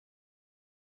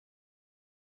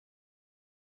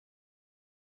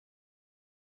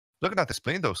looking at this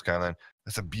plane though, Skyline,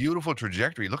 that's a beautiful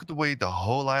trajectory. Look at the way the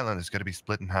whole island is going to be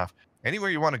split in half. Anywhere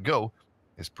you want to go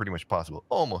is pretty much possible.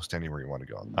 Almost anywhere you want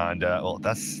to go. And well,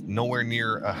 that's nowhere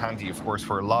near handy, of course,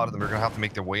 for a lot of them. They're going to have to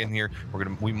make their way in here.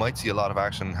 We might see a lot of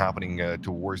action happening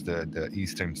towards the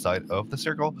eastern side of the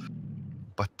circle.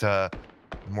 But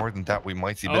more than that, we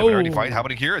might see a bit of an early fight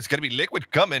happening here. It's going to be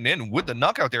Liquid coming in with the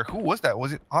knockout there. Who was that?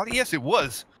 Was it Ollie? Yes, it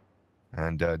was.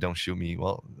 And don't shoot me.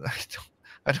 Well,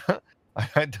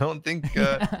 I don't think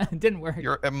it didn't work.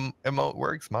 Your emote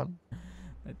works, man.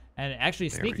 And actually,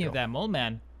 speaking of that, Mole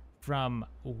Man from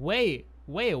way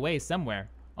away somewhere.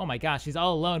 Oh my gosh, he's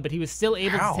all alone, but he was still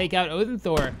able to take out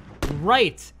Odenthor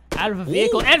right out of a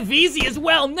vehicle. And VZ as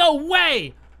well. No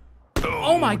way.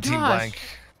 Oh my gosh.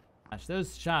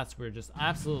 Those shots were just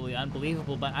absolutely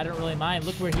unbelievable, but I don't really mind.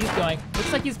 Look where he's going.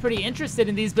 Looks like he's pretty interested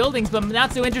in these buildings, but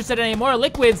not so interested anymore.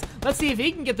 Liquids, let's see if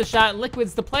he can get the shot.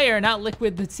 Liquid's the player, not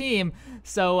Liquid the team.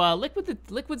 So Liquid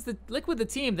the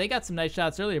team, they got some nice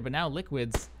shots earlier, but now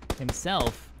Liquid's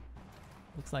himself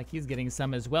looks like he's getting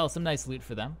some as well. Some nice loot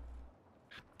for them.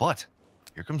 But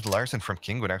here comes Larson from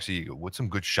Kingwood, actually, with some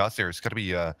good shots there. It's got to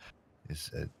be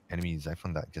his enemy's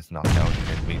iPhone that gets knocked out. And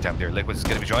in the meantime, there, Liquid is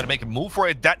going to be trying to make a move for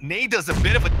it. That nade does a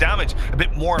bit of a damage, a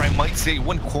bit more, I might say.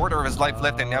 1/4 of his life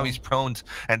left, and now he's prone.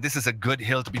 And this is a good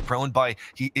hill to be prone by.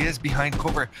 He is behind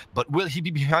cover, but will he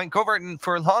be behind cover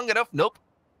for long enough? Nope.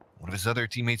 One of his other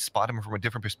teammates spot him from a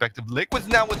different perspective. Liquid's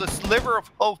now with a sliver of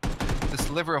hope, the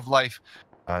sliver of life.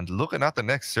 And looking at the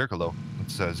next circle, though,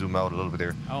 let's zoom out a little bit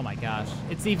there. Oh my gosh,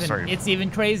 it's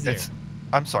even crazier.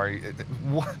 I'm sorry.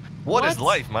 What is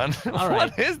life, man?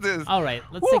 What is this? All right,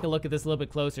 let's take a look at this a little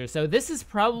bit closer. So this is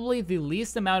probably the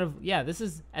least amount of, this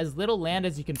is as little land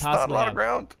as you can possibly have. Not a lot of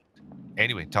ground.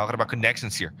 Anyway, talking about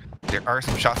connections here. There are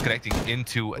some shots connecting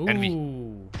into Envy.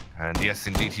 And yes,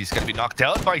 indeed, he's going to be knocked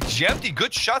out by Jempty.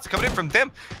 Good shots coming in from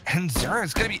them. And Zara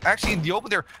is going to be actually in the open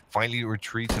there. Finally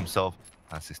retreats himself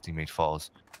as his teammate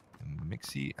falls.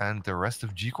 Mixie and the rest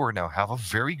of G-Core now have a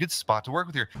very good spot to work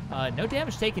with here. No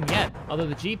damage taken yet, although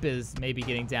the Jeep is maybe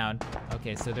getting down.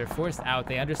 Okay, so they're forced out.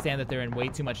 They understand that they're in way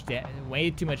too much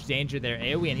danger there.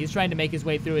 AoE, and he's trying to make his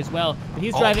way through as well. But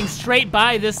he's driving straight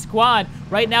by this squad.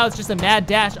 Right now, it's just a mad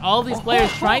dash. All these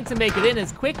players trying to make it in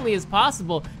as quickly as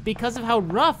possible because of how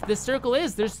rough this circle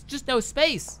is. There's just no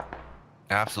space.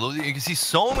 Absolutely. You can see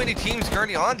so many teams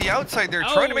currently on the outside. They're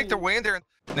trying to make their way in there.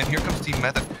 And then here comes Team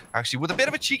Method, actually with a bit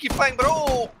of a cheeky flank, but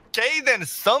okay then,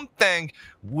 something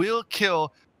will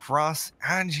kill Frost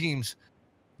and James.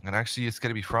 And actually it's going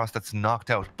to be Frost that's knocked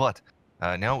out, but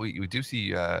now we do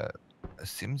see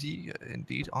Simsy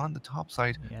indeed on the top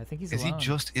side. Yeah, I think he's alone.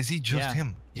 Is he just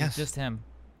him? Yes. Just him.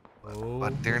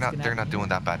 But they're not doing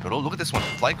that bad. But look at this one.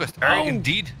 FlyQuest are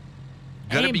indeed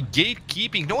going to be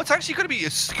gatekeeping. No, it's actually going to be a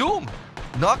Scoom.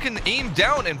 Knocking aim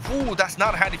down, and that's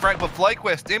not a handy frag, but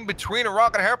FlyQuest in between a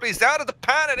rock and a hard place out of the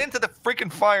pan and into the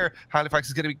freaking fire. Halifax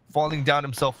is going to be falling down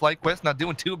himself. FlyQuest not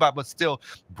doing too bad, but still,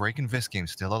 breaking Viscame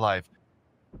still alive.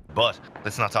 But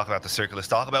let's not talk about the circle. Let's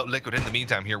talk about Liquid in the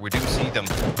meantime here. We do see them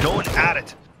going at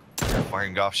it. They're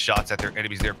firing off shots at their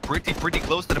enemies. They're pretty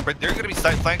close to them, but they're going to be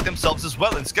side flanked themselves as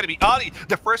well. And it's going to be Ali,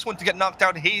 the first one to get knocked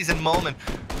out. Hayes and Moment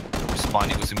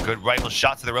responding with some good rifle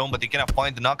shots of their own, but they cannot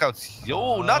find the knockouts.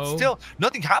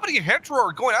 Nothing happening.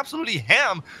 Headroar going absolutely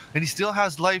ham, and he still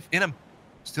has life in him.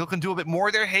 Still can do a bit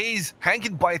more there. Hayes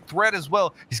hanging by a thread as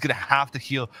well. He's gonna have to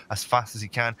heal as fast as he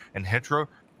can. And Headroar,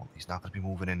 he's not gonna be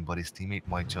moving in, but his teammate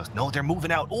might just. No, they're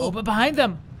moving out. Oh, but behind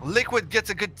them. Liquid gets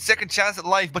a good second chance at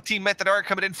life, but Team Method are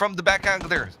coming in from the back angle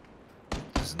there.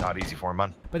 This is not easy for him,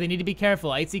 man. But they need to be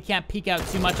careful. Icy can't peek out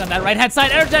too much on that right-hand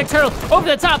side. Aerojack Turtle over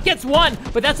the top, gets one,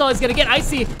 but that's all he's gonna get.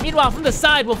 Icy, meanwhile, from the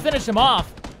side, will finish him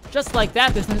off. Just like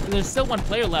that. There's still one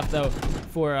player left, though,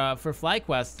 for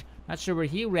FlyQuest. Not sure where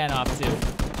he ran off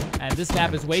to. And this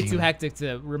map is way too hectic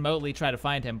to remotely try to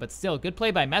find him, but still, good play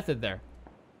by Method there.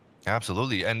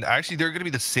 Absolutely, and actually, they're gonna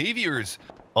be the saviors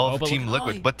of Team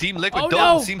Liquid, but Team Liquid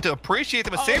don't seem to appreciate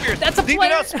them as saviors. That's a player. They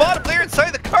do not spot a player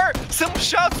inside the car. Some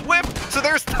shots whipped, so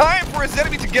there's time for his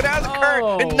enemy to get out of the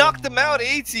car and knock them out.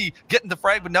 80 getting the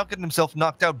frag, but not getting himself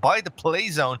knocked out by the play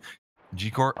zone.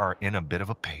 G-Core are in a bit of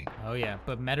a pain. Oh yeah,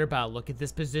 but Meterbot, look at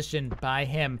this position by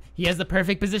him. He has the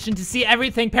perfect position to see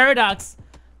everything. Paradox.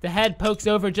 The head pokes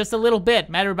over just a little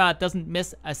bit. Matterbot doesn't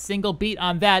miss a single beat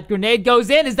on that. Grenade goes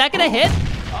in. Is that gonna hit?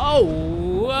 Oh,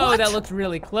 whoa, that looked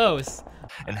really close.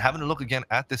 And having a look again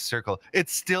at this circle, it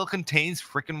still contains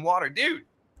freaking water. Dude,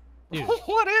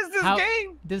 what is this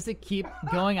game? Does it keep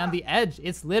going on the edge?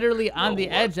 It's literally on the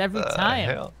edge every time.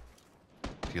 Hell?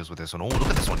 Deals with this one. Oh, look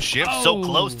at this one. Shift so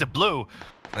close to blue.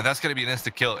 And that's going to be an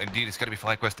insta kill. Indeed, it's going to be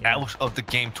FlyQuest out of the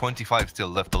game. 25 still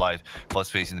left alive.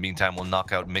 Fuzzface in the meantime will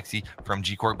knock out Mixie from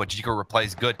G-Core, but G-Core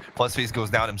replies good. Fuzzface goes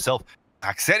down himself.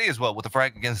 Haxetti as well with the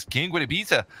frag against King with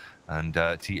Ibiza. And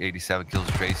T87 kills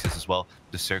Traces as well.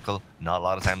 The circle, not a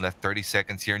lot of time left. 30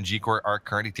 seconds here, and G-Core are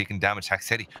currently taking damage.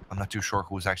 Haxetti, I'm not too sure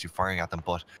who's actually firing at them,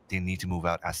 but they need to move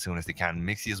out as soon as they can.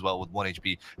 Mixie as well with 1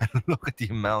 HP. And look at the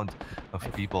amount of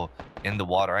people in the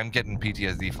water. I'm getting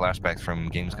PTSD flashbacks from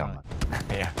Gamescom.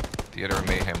 Yeah. Theater of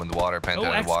Mayhem in the water,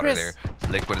 Penta in the water there.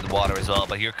 Liquid in the water as well.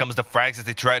 But here comes the frags as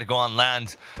they try to go on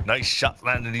land. Nice shot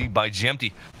landed by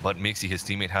Jempty. But Mixie, his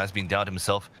teammate, has been downed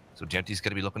himself. So Jempty's going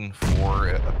to be looking for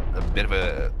a bit of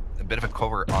a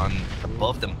cover on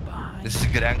above them. This is a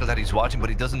good angle that he's watching, but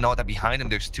he doesn't know that behind him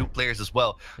there's 2 players as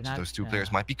well. So those 2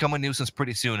 players might become a nuisance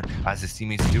pretty soon as his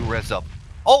teammates do res up.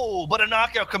 Oh, but a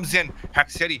knockout comes in.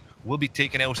 Haxetti will be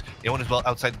taken out. Ewan as well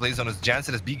outside the play zone as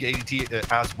Jansen as big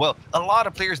ADT as well. A lot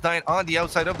of players dying on the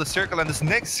outside of the circle, and this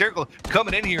next circle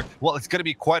coming in here, well, it's going to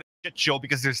be quite a shit show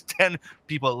because there's 10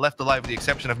 people left alive with the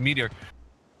exception of Meteor.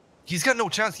 He's got no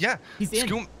chance. Yeah.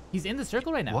 He's in the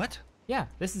circle right now. What? Yeah,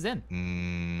 this is in.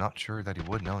 Not sure that he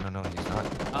would. No, he's not.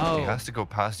 Oh. He has to go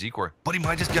past G-Core. But he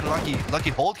might just get a lucky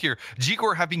hold here.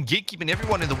 G-Core have been gatekeeping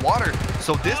everyone in the water.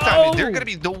 So this time, they're going to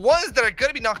be the ones that are going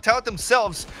to be knocked out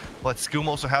themselves. But Scoom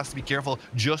also has to be careful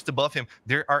just above him.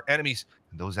 There are enemies.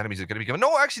 And those enemies are going to be coming.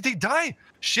 No, actually, they die.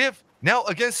 Shiv now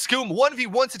against Scoom.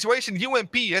 1v1 situation.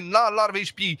 UMP and not a lot of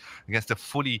HP against a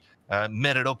fully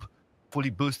meted up, fully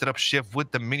boosted up Shiv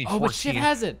with the mini 14. But Shiv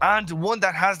has it. And one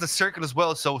that has the circle as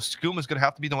well. So Scoom is going to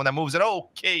have to be the one that moves it.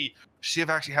 Okay. Shiv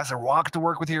actually has a rock to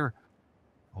work with here.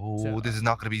 Oh, this is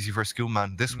not going to be easy for Scoom,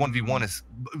 man. This 1v1 is...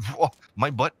 Oh,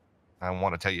 my butt. I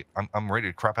want to tell you, I'm ready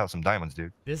to crap out some diamonds,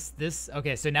 dude.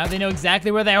 Okay, so now they know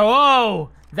exactly where they are. Whoa!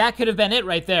 That could have been it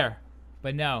right there.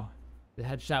 But no. The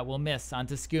headshot will miss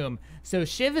onto Scoom. So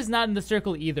Shiv is not in the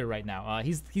circle either right now.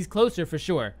 He's closer for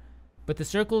sure. But the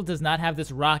circle does not have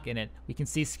this rock in it. We can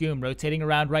see Scoom rotating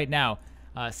around right now.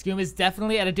 Scoom is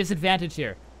definitely at a disadvantage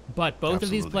here. But both of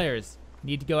these players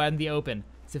need to go out in the open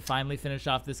to finally finish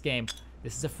off this game.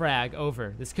 This is a frag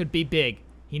over. This could be big.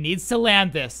 He needs to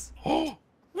land this.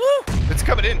 It's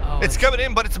coming in. It's coming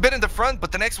in, but it's a bit in the front.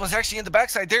 But the next one's actually in the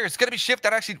backside there. It's going to be Shift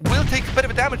that actually will take a bit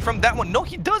of a damage from that one. No,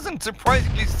 he doesn't.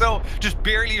 Surprisingly so. Just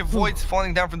barely avoids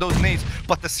falling down from those nades.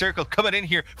 But the circle coming in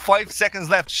here. 5 seconds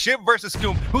left. Shiv versus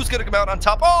Scoom. Who's going to come out on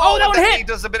top? Oh, that one hit. He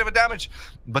does a bit of a damage.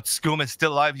 But Scoom is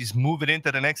still alive. He's moving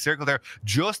into the next circle there.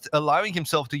 Just allowing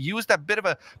himself to use that bit of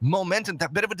a momentum,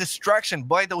 that bit of a distraction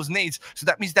by those nades. So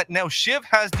that means that now Shiv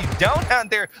has the down hand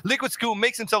there. Liquid Scoom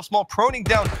makes himself small, proning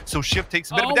down. So Shiv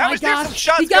takes a bit of damage. There's some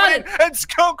shots coming in, and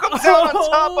Scoom comes out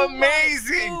on top.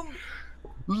 Amazing.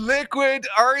 Liquid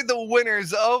are the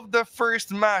winners of the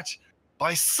first match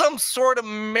by some sort of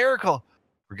miracle.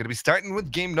 We're going to be starting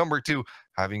with game number 2,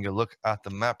 having a look at the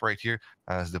map right here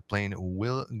as the plane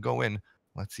will go in.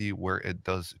 Let's see where it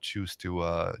does choose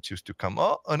to come.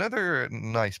 Oh, another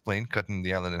nice plane cutting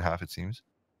the island in half, it seems.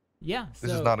 Yeah.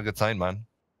 This is not a good sign, man.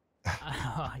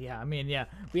 Yeah, I mean, yeah.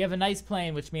 We have a nice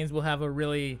plane, which means we'll have a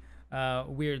really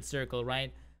weird circle,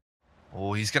 right?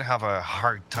 Oh, he's going to have a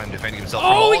hard time defending himself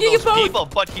from all those people,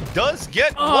 but he does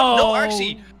get one. No,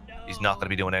 actually, he's not going to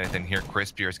be doing anything here.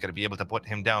 Chris Pierce is going to be able to put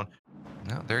him down.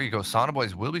 Now, there you go. Sauna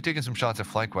Boys will be taking some shots at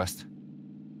FlyQuest.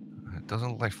 It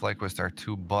doesn't look like FlyQuest are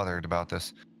too bothered about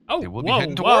this. They will be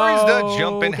heading towards the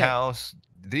jump-in house.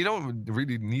 They don't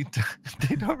really need to.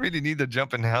 They don't really need the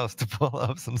jump-in house to pull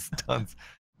up some stunts.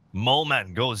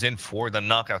 Moleman goes in for the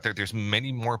knockout there. There's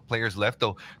many more players left,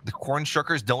 though. The Corn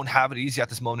Struckers don't have it easy at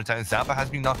this moment in time. Zappa has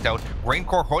been knocked out.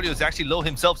 Raincore Hordio is actually low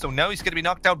himself, so now he's going to be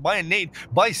knocked out by a nade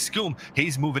by Scoom.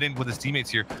 Hayes moving in with his teammates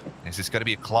here. This is going to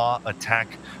be a claw attack.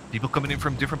 People coming in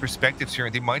from different perspectives here,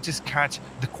 and they might just catch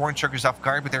the Corn Struckers off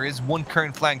guard, but there is one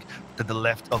current flank to the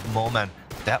left of Moleman.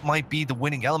 That might be the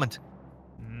winning element.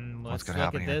 What's going to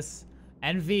happen here? This.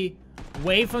 Envy,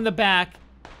 way from the back.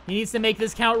 He needs to make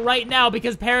this count right now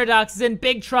because Paradox is in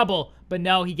big trouble. But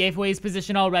no, he gave away his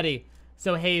position already.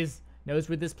 So Hayes knows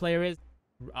where this player is.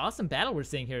 Awesome battle we're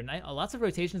seeing here. Lots of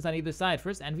rotations on either side.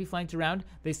 First, Envy flanked around.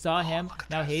 They saw him.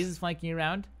 Now Hayes is flanking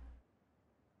around.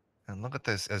 And look at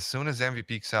this. As soon as Envy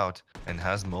peeks out and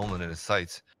has Moment in his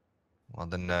sights, well,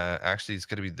 then actually it's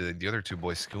going to be the other two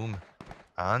boys, Scoom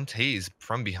and Hayes,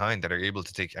 from behind that are able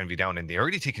to take Envy down. And they're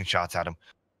already taking shots at him.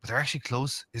 But they're actually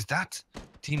close. Is that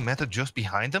Team Method just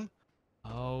behind them?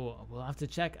 Oh, we'll have to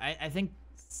check. I think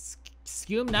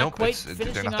Scoom not quite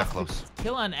finishing off the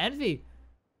kill on Envy.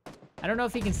 I don't know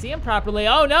if he can see him properly.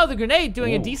 Oh no, the grenade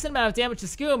doing a decent amount of damage to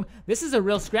Scoom. This is a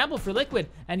real scramble for Liquid.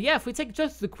 And yeah, if we take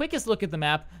just the quickest look at the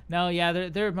map, no, yeah,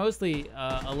 they're mostly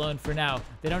alone for now.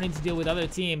 They don't need to deal with other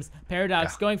teams.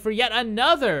 Paradox going for yet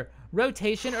another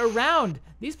rotation around.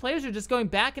 These players are just going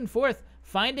back and forth,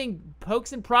 finding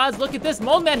pokes and prods. Look at this,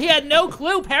 Moldman, he had no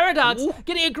clue. Paradox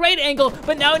getting a great angle,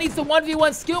 but now he needs to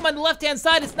 1v1 Scoom on the left-hand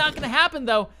side. It's not gonna happen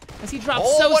though, as he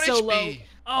drops so low.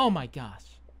 Oh my gosh.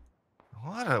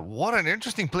 What an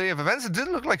interesting play of events. It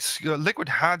didn't look like Liquid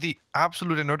had the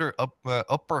absolute and utter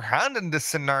upper hand in this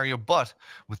scenario, but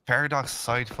with Paradox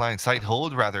side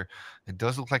hold rather, it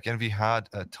does look like Envy had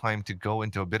time to go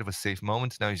into a bit of a safe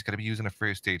moment. Now he's going to be using a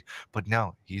first aid, but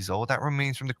now he's all that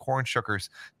remains from the Corn Shuckers.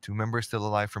 2 members still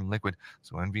alive from Liquid,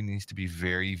 so Envy needs to be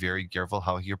very, very careful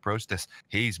how he approaches this.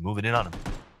 He's moving in on him,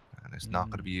 and it's not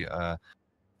going to be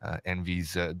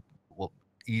Envy's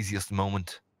easiest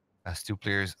moment, as 2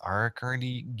 players are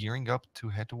currently gearing up to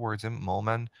head towards him.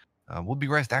 Moleman would be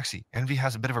rest. Actually, Envy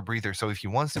has a bit of a breather, so if he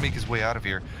wants to make his way out of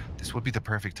here, this would be the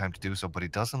perfect time to do so, but he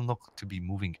doesn't look to be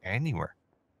moving anywhere.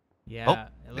 Yeah,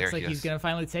 it looks like he's going to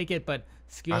finally take it, but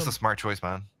Scoom... That's a smart choice,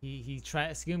 man.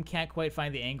 Scoom can't quite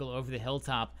find the angle over the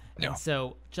hilltop, and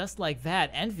so just like that,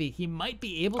 Envy, he might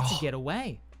be able to get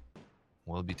away.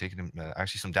 Will be taking him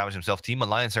actually some damage himself. Team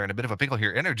Alliance are in a bit of a pickle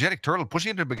here. Energetic Turtle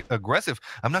pushing into aggressive.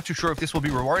 I'm not too sure if this will be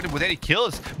rewarded with any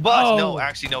kills, but no,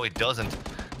 actually no, it doesn't.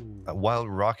 Wild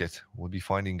Rocket will be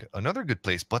finding another good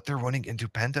place, but they're running into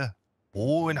Penta.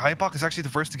 Oh, and Hypok is actually the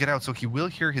first to get out, so he will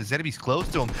hear his enemies close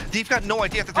to him. They've got no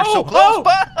idea that they're so close,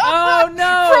 but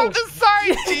no! From the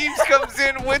side, Jeeps comes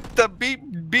in with the beep,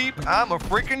 beep. I'm a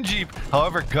freaking Jeep.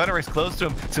 However, Gunner is close to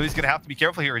him, so he's going to have to be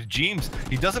careful here. As James,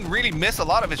 he doesn't really miss a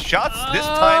lot of his shots. This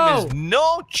time is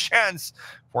no chance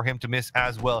for him to miss,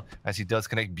 as well as he does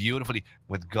connect beautifully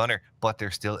with Gunner, but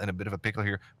they're still in a bit of a pickle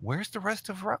here. Where's the rest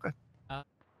of Rocket?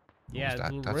 Yeah,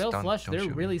 real flush. They're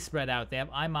really spread out. They have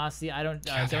Imasi,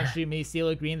 Don't Shoot Me,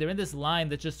 CeeLo Green. They're in this line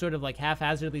that's just sort of like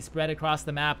haphazardly spread across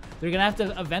the map. They're gonna have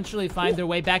to eventually find their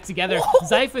way back together.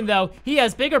 Zyphon, though, he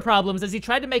has bigger problems as he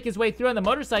tried to make his way through on the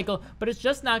motorcycle, but it's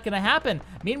just not gonna happen.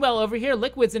 Meanwhile, over here,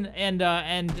 Liquids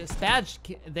and Spadge,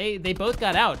 they both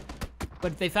got out,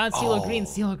 but they found CeeLo Green.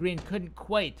 CeeLo Green couldn't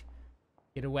quite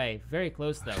get away. Very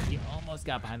close though. He almost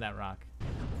got behind that rock.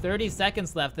 30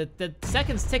 seconds left. The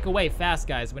seconds tick away fast,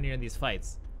 guys, when you're in these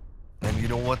fights. And you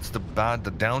know what's the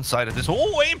downside of this?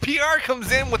 Oh, APR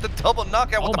comes in with the double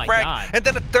knockout with the frag. And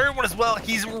then a third one as well.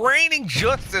 He's raining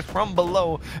justice from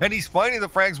below. And he's finding the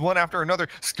frags one after another.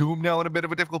 Scoom now in a bit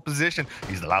of a difficult position.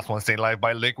 He's the last one staying alive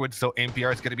by Liquid, so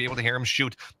APR is going to be able to hear him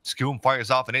shoot. Scoom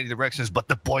fires off in any directions, but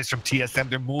the boys from TSM,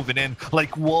 they're moving in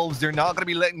like wolves. They're not going to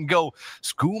be letting go.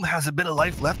 Scoom has a bit of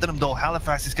life left in him, though.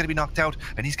 Halifax is going to be knocked out,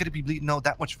 and he's going to be bleeding out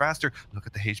that much faster. Look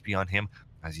at the HP on him,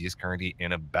 as he is currently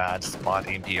in a bad spot.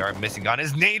 APR missing on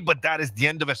his nade, but that is the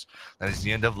end of it. That is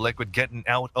the end of Liquid getting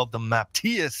out of the map.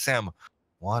 TSM,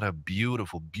 what a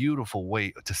beautiful, beautiful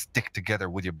way to stick together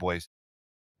with your boys.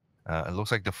 It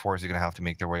looks like the Force are going to have to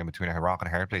make their way in between a rock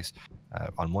and a hard place.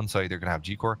 On one side, they're going to have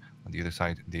G-Core. On the other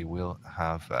side, they will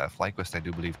have FlyQuest, I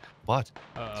do believe. But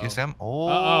TSM,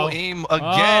 AIM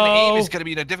again. AIM is going to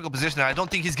be in a difficult position. I don't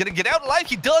think he's going to get out alive.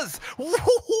 He does.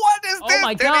 What is this? Oh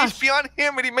my gosh. HP on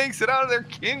him, and he makes it out of there.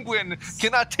 Kingwin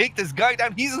cannot take this guy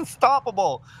down. He's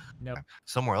unstoppable. Nope.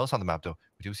 Somewhere else on the map, though,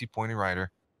 we do see Pointy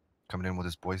Rider coming in with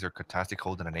his boys. They're Catastic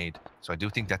holding an aid, so I do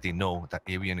think that they know that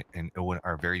Avian and Owen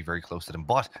are very, very close to them,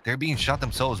 but they're being shot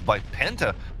themselves by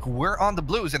Penta, who were on the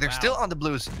blues, and they're still on the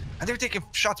blues, and they're taking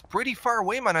shots pretty far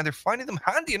away, man, and they're finding them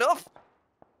handy enough.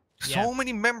 So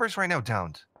many members right now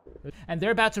downed, and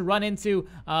they're about to run into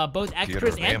both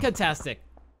Extras and Catastic.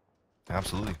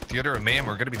 Absolutely. Theater and Mayhem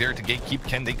are going to be there to gatekeep.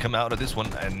 Can they come out of this one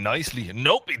nicely?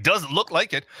 Nope, it doesn't look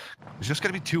like it. There's just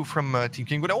going to be 2 from Team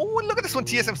Kingwin. Oh, and look at this one.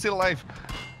 TSM still alive.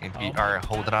 NPR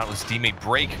holding on with his teammate.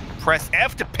 Break. Press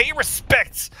F to pay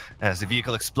respects as the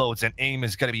vehicle explodes, and AIM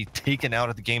is going to be taken out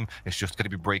of the game. It's just going to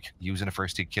be Break using a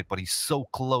first aid kit, but he's so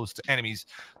close to enemies.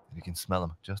 You can smell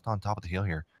him just on top of the hill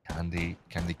here. Can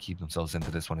they keep themselves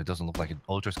into this one? It doesn't look like it.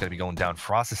 Ultra's going to be going down.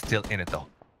 Frost is still in it, though.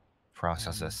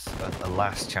 Processes a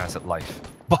last chance at life,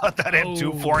 but that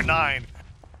M249.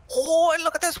 Oh, and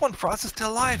look at this one. Frost is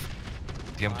still alive.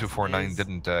 The M249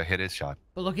 didn't hit his shot.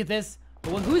 But look at this.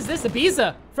 Well, who's this?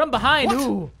 Ibiza from behind.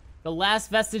 Ooh, the last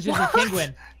vestiges of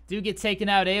Kingwin do get taken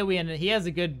out. AoE, and he has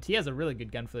a really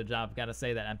good gun for the job. Gotta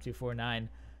say that M249.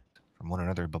 From one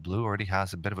another, but Blue already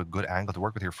has a bit of a good angle to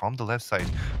work with here from the left side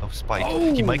of Spike.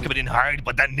 He might come in hard,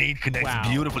 but that nade connects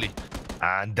beautifully.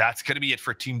 And that's going to be it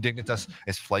for Team Dignitas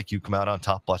as FlyQ come out on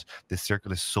top. But this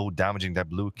circle is so damaging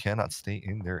that Blue cannot stay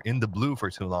in there in the blue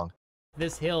for too long.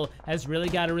 This hill has really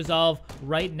got to resolve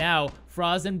right now.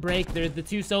 Froz and Break, they're the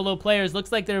two solo players.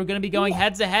 Looks like they're going to be going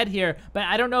heads to head here, but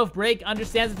I don't know if Break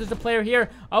understands that there's a player here.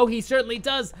 Oh, he certainly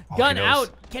does. Gun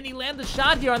out. Can he land the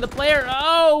shot here on the player?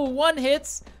 Oh, one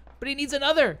hits, but he needs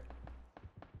another.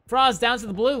 Froz down to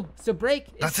the blue, so Break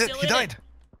is still in it. He died.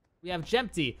 We have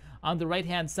Jempty on the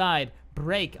right-hand side.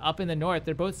 Break up in the north.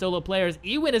 They're both solo players.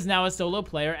 Ewin is now a solo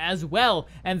player as well,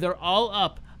 and they're all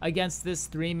up against this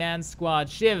three-man squad.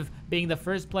 Shiv being the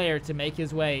first player to make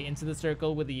his way into the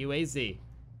circle with the UAZ.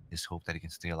 Just hope that he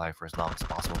can stay alive for as long as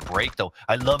possible. Break, though.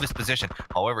 I love his position.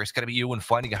 However, it's going to be Ewin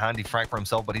finding a handy frag for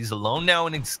himself, but he's alone now,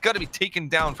 and he's got to be taken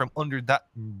down from under that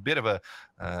bit of a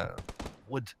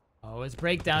wood. Oh, it's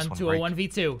Break down to a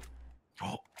 1v2.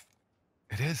 Oh,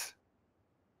 it is.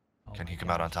 Oh, can he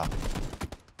come out on top?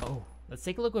 Oh. Let's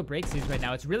take a look what Break sees right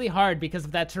now. It's really hard because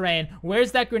of that terrain.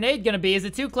 Where's that grenade gonna be? Is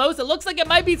it too close? It looks like it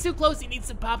might be too close. He needs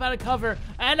to pop out of cover.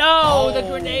 And the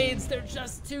grenades, they're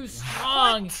just too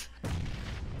strong. What?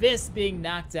 This being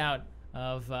knocked out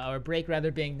of, or Break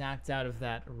rather being knocked out of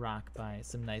that rock by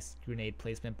some nice grenade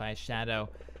placement by Shadow.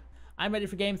 I'm ready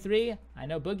for game 3. I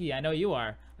know Boogie, I know you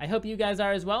are. I hope you guys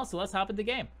are as well, so let's hop into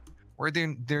the game. Where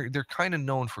they're kind of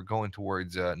known for going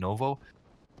towards Novo.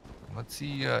 Let's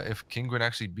see if Kingwin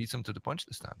actually beats him to the punch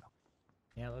this time.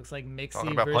 Yeah, it looks like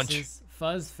Mixie versus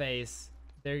Fuzzface.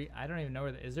 I don't even know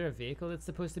where. Is there a vehicle that's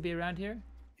supposed to be around here?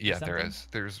 Yeah, there is.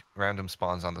 There's random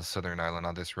spawns on the southern island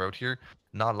on this road here.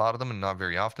 Not a lot of them and not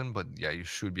very often, but yeah, you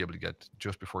should be able to get,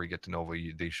 just before you get to Nova,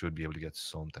 they should be able to get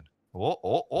something.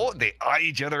 Oh, they eye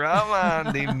each other out,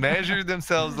 man. They measure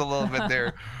themselves a little bit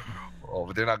there. Oh,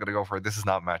 but they're not going to go for it. This is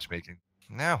not matchmaking.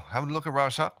 Now, having a look at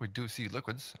Rorschach, we do see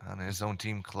Liquids and his own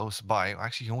team close by.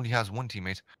 Actually, he only has one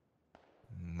teammate.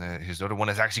 And, his other one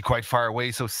is actually quite far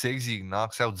away, so Sigsy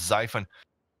knocks out Zyphon.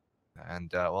 And,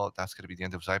 well, that's going to be the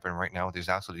end of Zyphon right now. There's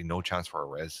absolutely no chance for a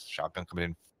res. Shotgun coming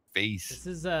in face. This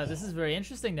is very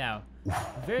interesting now.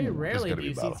 Very rarely do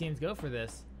you see teams go for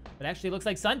this. But actually, it looks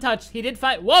like Suntouch. He did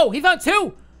find... Whoa, he found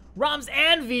 2! Roms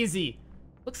and VZ.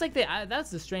 Looks like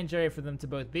that's a strange area for them to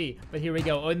both be. But here we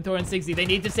go. Odin, Thor, and Sigsy. They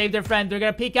need to save their friend. They're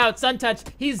going to peek out. Suntouch.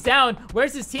 He's down.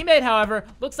 Where's his teammate, however?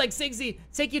 Looks like Sigsy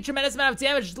taking a tremendous amount of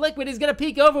damage. Liquid is going to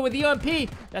peek over with the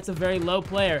UMP. That's a very low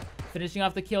player. Finishing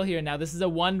off the kill here now. This is a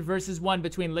 1 versus 1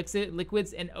 between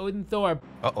Liquids and Odin Thor.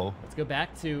 Uh-oh. Let's go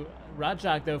back to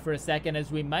Rorschach, though, for a second, as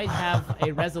we might have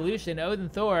a resolution. Odin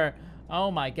Thor.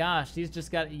 Oh, my gosh. He's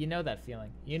just got... You know that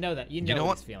feeling. You know that. You know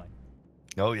what he's feeling.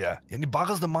 Oh, yeah. And it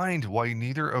boggles the mind why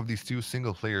neither of these two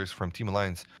single players from Team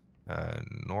Alliance,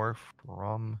 North,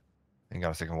 Rom... Hang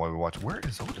on a second while we watch. Where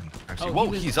is Odin? Actually, whoa,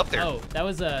 he's up there. Oh, that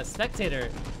was a spectator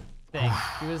thing.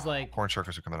 He was like... Corn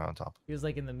Sharkers are coming out on top. He was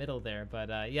like in the middle there,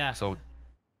 but yeah. So,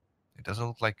 it doesn't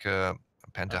look like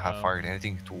Penta have fired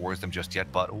anything towards them just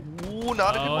yet, but ooh,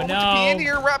 not a good moment to be in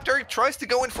here. Raptor tries to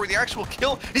go in for the actual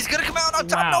kill. He's gonna come out on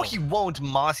top. No, he won't.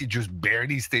 Mossy just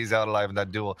barely stays out alive in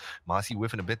that duel. Mossy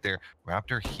whiffing a bit there.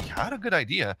 Raptor, he had a good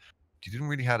idea. He didn't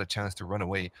really have a chance to run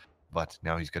away, but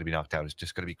now he's gonna be knocked out. It's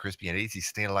just gonna be Crispy and AC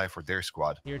staying alive for their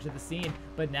squad. Here to the scene,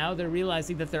 but now they're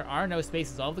realizing that there are no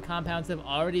spaces. All the compounds have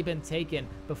already been taken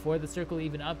before the circle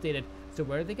even updated. So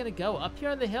where are they gonna go? Up here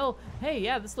on the hill? Hey,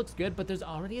 yeah, this looks good, but there's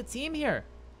already a team here.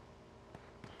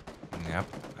 Yep,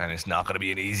 and it's not going to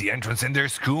be an easy entrance in there.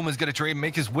 Skoom is going to try and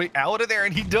make his way out of there,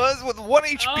 and he does with 1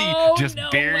 HP. Oh, just no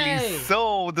barely way.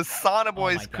 So. The Sauna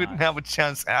boys couldn't have a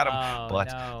chance at him, but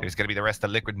there's going to be the rest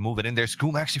of Liquid moving in there.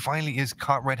 Skoom actually finally is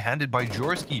caught red-handed by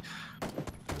Jorski.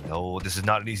 No, this is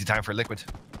not an easy time for Liquid,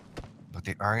 but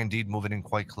they are indeed moving in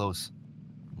quite close.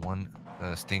 One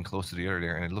staying close to the other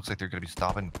there, and it looks like they're going to be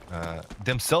stopping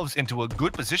themselves into a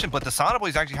good position, but the Sauna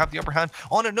boys actually have the upper hand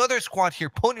on another squad here.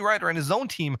 Pony Rider and his own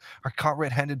team are caught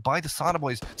red-handed by the Sauna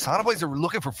boys. Sauna boys are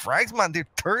looking for frags, man. They're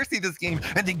thirsty this game,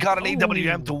 and they got an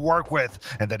AWM to work with,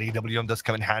 and that AWM does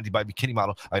come in handy by Bikini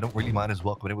Model. I don't really mind as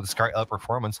well coming in with a Sky Up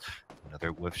performance.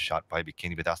 Another whiff shot by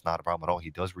Bikini, but that's not a problem at all. He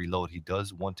does reload. He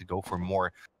does want to go for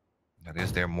more. That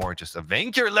is there more. Just a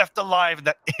Venture left alive.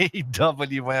 That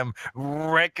AWM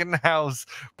wrecking house,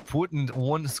 putting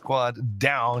one squad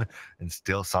down, and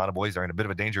still Sauna boys are in a bit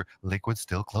of a danger. Liquid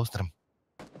still close to them.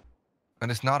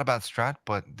 And it's not a bad strat,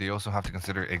 but they also have to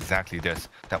consider exactly this,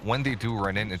 that when they do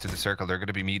run into the circle, they're going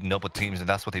to be meeting up with teams, and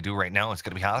that's what they do right now. It's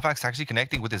going to be Halifax actually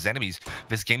connecting with his enemies.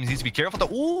 This game needs to be careful.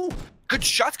 Ooh, good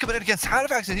shots coming in against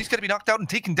Halifax, and he's going to be knocked out and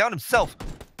taken down himself.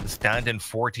 The stand-in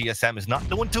for TSM is not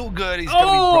doing too good. He's going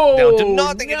to be brought down to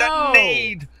nothing in that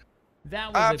nade.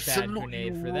 That was a bad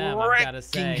grenade for them, I've got to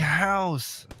say.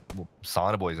 House.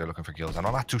 Sauna boys are looking for kills, and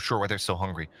I'm not too sure why they're so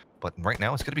hungry. But right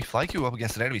now, it's going to be FlyQ up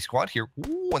against an enemy squad here.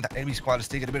 Ooh, and that enemy squad is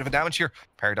taking a bit of a damage here.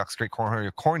 Paradox, great corner.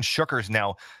 Corn Shuckers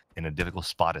now in a difficult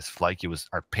spot as FlyQ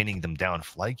are pinning them down.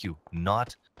 FlyQ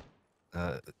not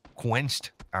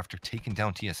quenched after taking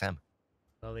down TSM.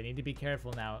 Well, they need to be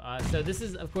careful now. So this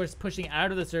is, of course, pushing out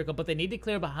of the circle, but they need to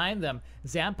clear behind them.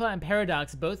 Zampa and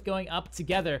Paradox both going up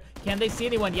together. Can they see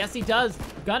anyone? Yes, he does.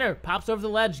 Gunner pops over the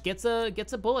ledge, gets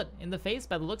a bullet in the face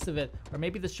by the looks of it, or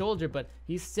maybe the shoulder, but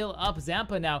he's still up.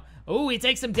 Zampa now. Oh, he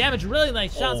takes some damage. Really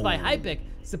nice shots by Hypic,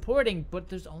 supporting, but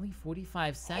there's only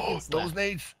 45 seconds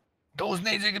left. Those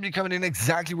nades are going to be coming in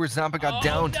exactly where Zampa got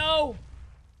downed. No!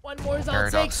 One more is all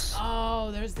it takes. Oh,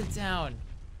 there's the down.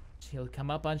 He'll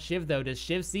come up on Shiv, though. Does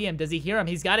Shiv see him? Does he hear him?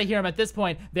 He's got to hear him at this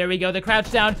point. There we go. The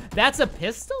crouch down. That's a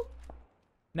pistol?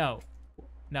 No.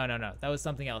 No. That was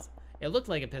something else. It looked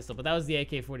like a pistol, but that was the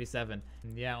AK-47.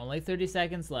 Yeah, only 30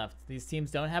 seconds left. These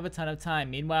teams don't have a ton of time.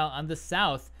 Meanwhile, on the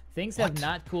south, things have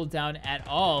not cooled down at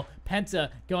all. Penta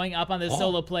going up on this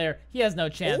solo player. He has no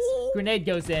chance. Grenade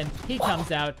goes in. He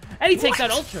comes out. And he takes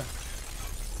out Ultra.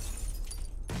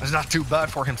 It's not too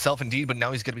bad for himself indeed, but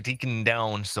now he's going to be taken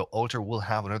down. So Ultra will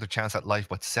have another chance at life,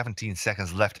 but 17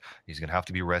 seconds left. He's going to have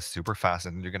to be res super fast,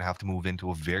 and they're going to have to move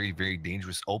into a very, very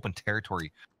dangerous open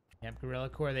territory. Yep, Gorilla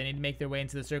Core, they need to make their way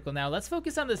into the circle now. Let's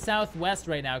focus on the southwest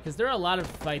right now, because there are a lot of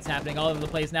fights happening all over the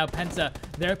place now. Penta,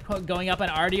 they're going up on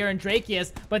Artier and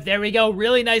Drakius, but there we go.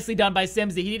 Really nicely done by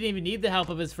Simsy. He didn't even need the help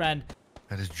of his friend.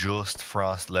 That is just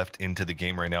Frost left into the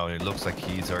game right now, and it looks like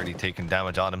he's already taken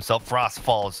damage on himself. Frost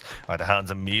falls at the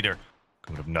hands of Meter.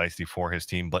 Coming up nicely for his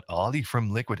team, but Ollie from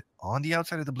Liquid on the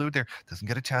outside of the blue there doesn't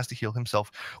get a chance to heal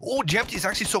himself. Oh, Jempty is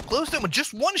actually so close to him, and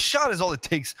just one shot is all it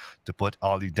takes to put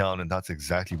Ollie down, and that's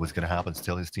exactly what's going to happen.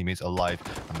 Still, his teammate's alive.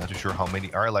 I'm not too sure how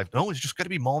many are alive. No, it's just going to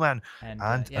be Moleman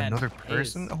and another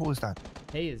person. Who is that?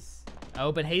 Hayes.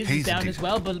 Oh, but Hayes is down as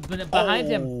well, but behind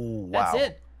him. That's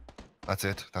it. That's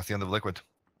it. That's the end of Liquid.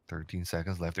 13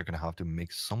 seconds left. They're going to have to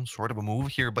make some sort of a move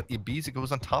here, but Ibiza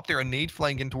goes on top there. A nade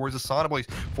flying in towards the Sauna boys,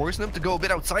 forcing them to go a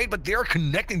bit outside, but they're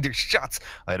connecting their shots.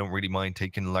 I don't really mind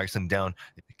taking Larson down.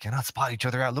 They cannot spot each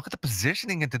other out. Look at the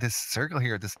positioning into this circle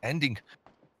here, this ending.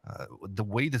 The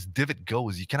way this divot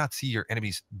goes, you cannot see your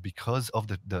enemies because of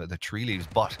the tree leaves,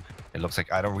 but it looks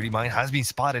like I don't really mind has been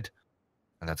spotted,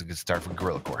 and that's a good start for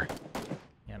Gorilla Core.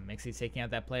 Yeah, Mixie's taking out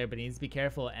that player, but he needs to be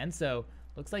careful. Enso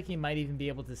looks like he might even be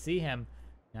able to see him.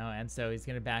 No, Enso, he's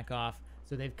going to back off.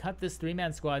 So they've cut this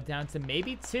three-man squad down to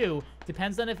maybe two.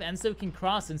 Depends on if Enso can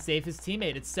cross and save his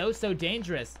teammate. It's so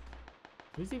dangerous.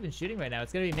 Who's even shooting right now?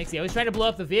 It's going to be Mixie. Oh, he's trying to blow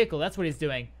up the vehicle. That's what he's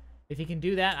doing. If he can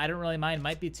do that, I don't really mind.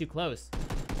 Might be too close.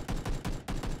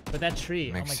 But that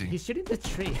tree. Mixie. Oh my God, he's shooting the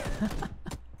tree.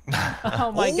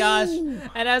 Oh my gosh.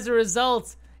 And as a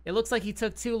result, it looks like he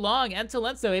took too long.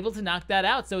 Enso able to knock that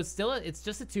out. So it's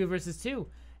just a 2 versus 2.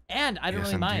 And I don't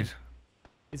really mind.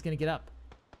 He's going to get up.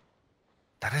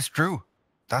 That is true.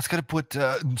 That's going to put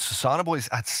Sauna boys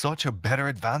at such a better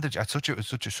advantage, at such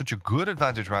a good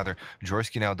advantage rather.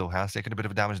 Jorsky now though has taken a bit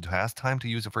of damage, has time to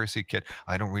use a first aid kit.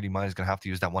 I don't really mind. He's going to have to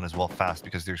use that one as well fast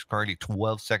because there's currently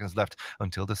 12 seconds left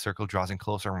until the circle draws in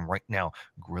closer. And right now,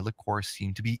 Gorilla Core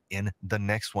seem to be in the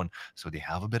next one, so they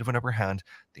have a bit of an upper hand.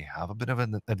 They have a bit of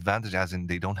an advantage, as in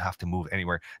they don't have to move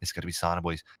anywhere. It's going to be Sauna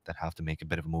boys that have to make a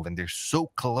bit of a move, and they're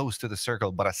so close to the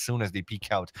circle. But as soon as they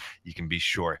peek out, you can be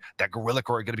sure that Gorilla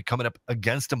Core are going to be coming up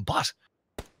against them. But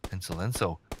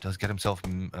Enso does get himself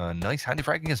a nice handy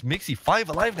frag against Mixie. 5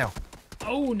 alive now.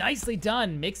 Oh, nicely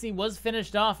done. Mixie was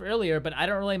finished off earlier, but I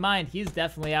don't really mind. He's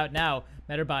definitely out now.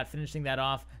 Meterbot finishing that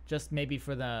off just maybe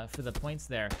for the points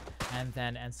there. And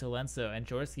then Enso and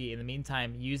Jorsky in the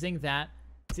meantime using that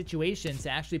situation to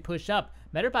actually push up.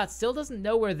 Meterbot still doesn't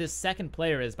know where this second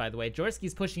player is, by the way.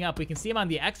 Jorsky's pushing up. We can see him on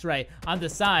the X-ray on the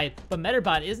side, but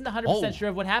Meterbot isn't 100% sure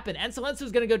of what happened. And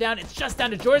Solenso's going to go down. It's just down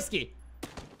to Jorsky.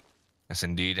 Yes,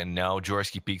 indeed. And now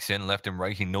Jorsky peeks in left and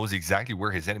right. He knows exactly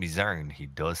where his enemies are, and he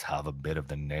does have a bit of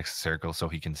the next circle, so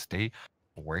he can stay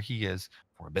where he is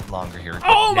for a bit longer here.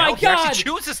 Oh my God! He actually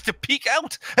chooses to peek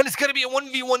out, and it's going to be a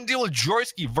 1v1 deal with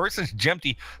Jorsky versus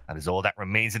Jempty. That is all that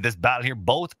remains in this battle here.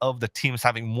 Both of the teams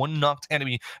having one knocked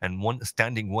enemy and one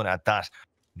standing one at that.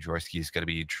 Jorsky is going to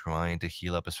be trying to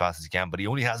heal up as fast as he can, but he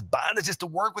only has bandages to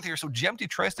work with here, so Jempty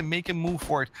tries to make him move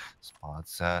for it.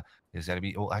 Spots is going to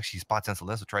be, well, actually spots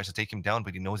Enso tries to take him down,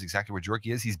 but he knows exactly where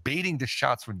Jorsky is. He's baiting the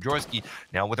shots from Jorsky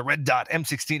now with a red dot,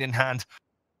 M16 in hand.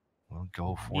 We'll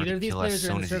go for the kill as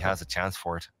soon as he has a chance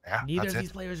for it. Yeah, neither of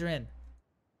these players are in.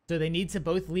 So they need to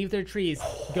both leave their trees.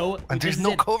 Go. And there's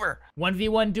no cover.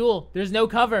 1v1 duel. There's no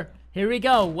cover. Here we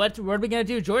go. What are we going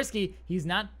to do? Jorsky, he's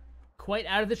not quite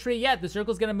out of the tree yet. The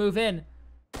circle's going to move in.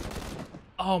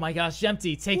 Oh my gosh,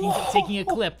 Jempty taking a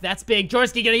clip. That's big.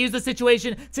 Jorski gonna use the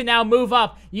situation to now move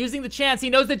up. Using the chance. He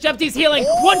knows that Jempty's healing.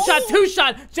 One shot, two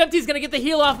shot. Jempty's gonna get the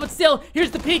heal off, but still,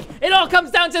 here's the peak. It all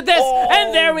comes down to this.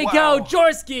 And there we go.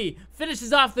 Jorski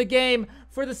finishes off the game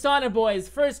for the Sauna Boys.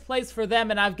 First place for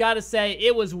them, and I've got to say,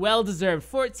 it was well deserved.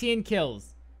 14 kills.